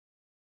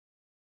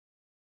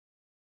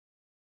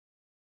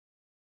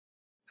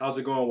How's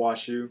it going,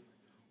 WashU?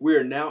 We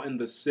are now in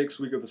the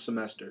 6th week of the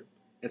semester,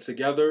 and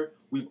together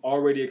we've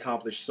already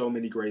accomplished so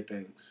many great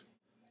things.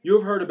 You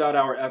have heard about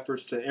our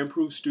efforts to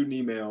improve student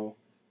email,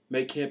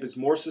 make campus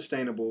more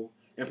sustainable,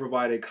 and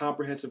provide a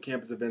comprehensive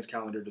campus events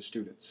calendar to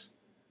students.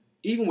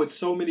 Even with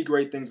so many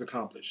great things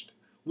accomplished,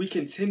 we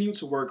continue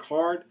to work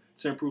hard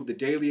to improve the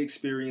daily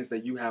experience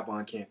that you have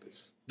on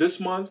campus.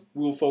 This month,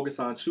 we will focus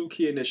on 2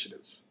 key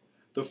initiatives.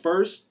 The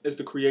first is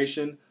the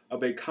creation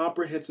of a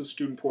comprehensive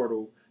student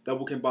portal that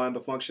will combine the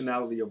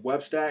functionality of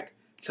WebStack,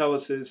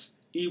 Telesys,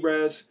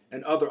 eRes,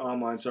 and other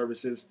online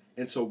services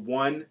into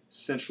one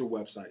central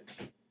website.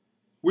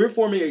 We're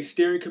forming a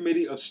steering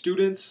committee of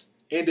students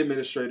and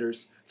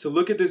administrators to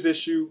look at this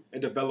issue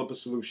and develop a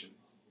solution.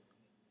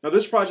 Now,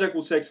 this project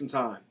will take some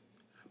time,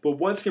 but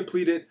once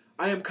completed,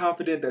 I am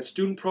confident that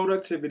student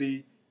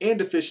productivity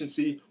and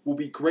efficiency will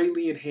be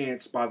greatly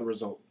enhanced by the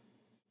result.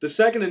 The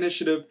second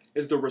initiative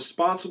is the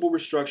responsible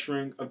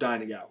restructuring of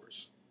dining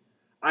hours.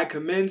 I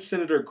commend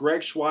Senator Greg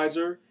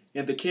Schweizer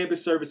and the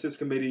Campus Services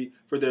Committee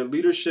for their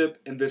leadership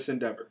in this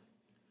endeavor.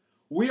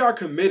 We are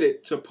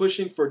committed to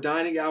pushing for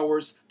dining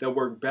hours that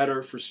work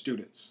better for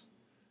students.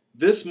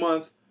 This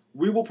month,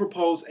 we will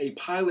propose a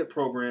pilot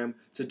program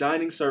to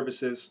dining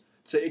services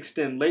to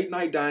extend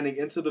late-night dining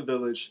into the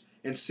village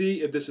and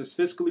see if this is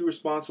fiscally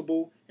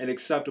responsible and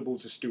acceptable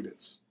to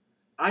students.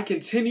 I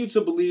continue to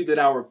believe that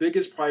our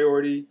biggest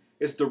priority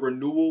is the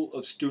renewal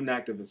of student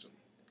activism,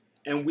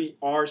 and we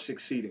are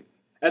succeeding.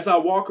 As I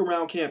walk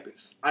around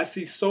campus, I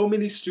see so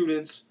many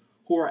students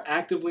who are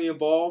actively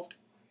involved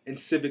and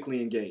civically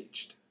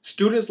engaged.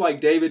 Students like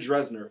David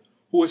Dresner,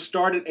 who has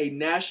started a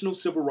national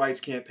civil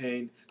rights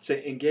campaign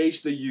to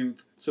engage the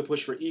youth to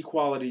push for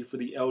equality for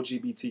the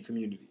LGBT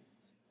community.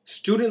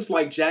 Students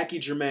like Jackie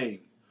Germain,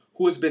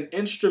 who has been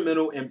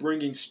instrumental in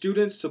bringing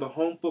students to the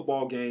home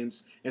football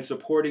games and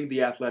supporting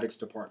the athletics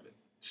department.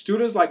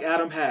 Students like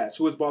Adam Hass,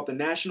 who has brought the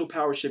National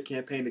Powership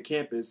campaign to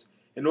campus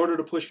in order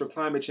to push for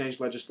climate change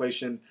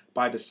legislation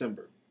by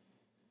December.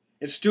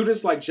 And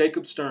students like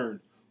Jacob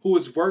Stern, who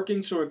is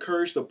working to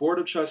encourage the Board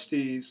of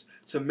Trustees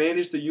to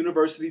manage the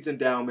university's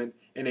endowment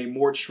in a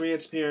more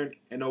transparent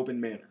and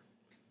open manner.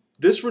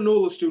 This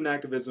renewal of student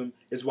activism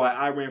is why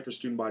I ran for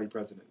student body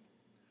president.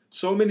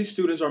 So many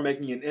students are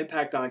making an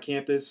impact on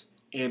campus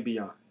and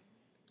beyond.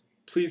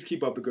 Please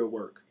keep up the good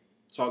work.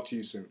 Talk to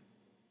you soon.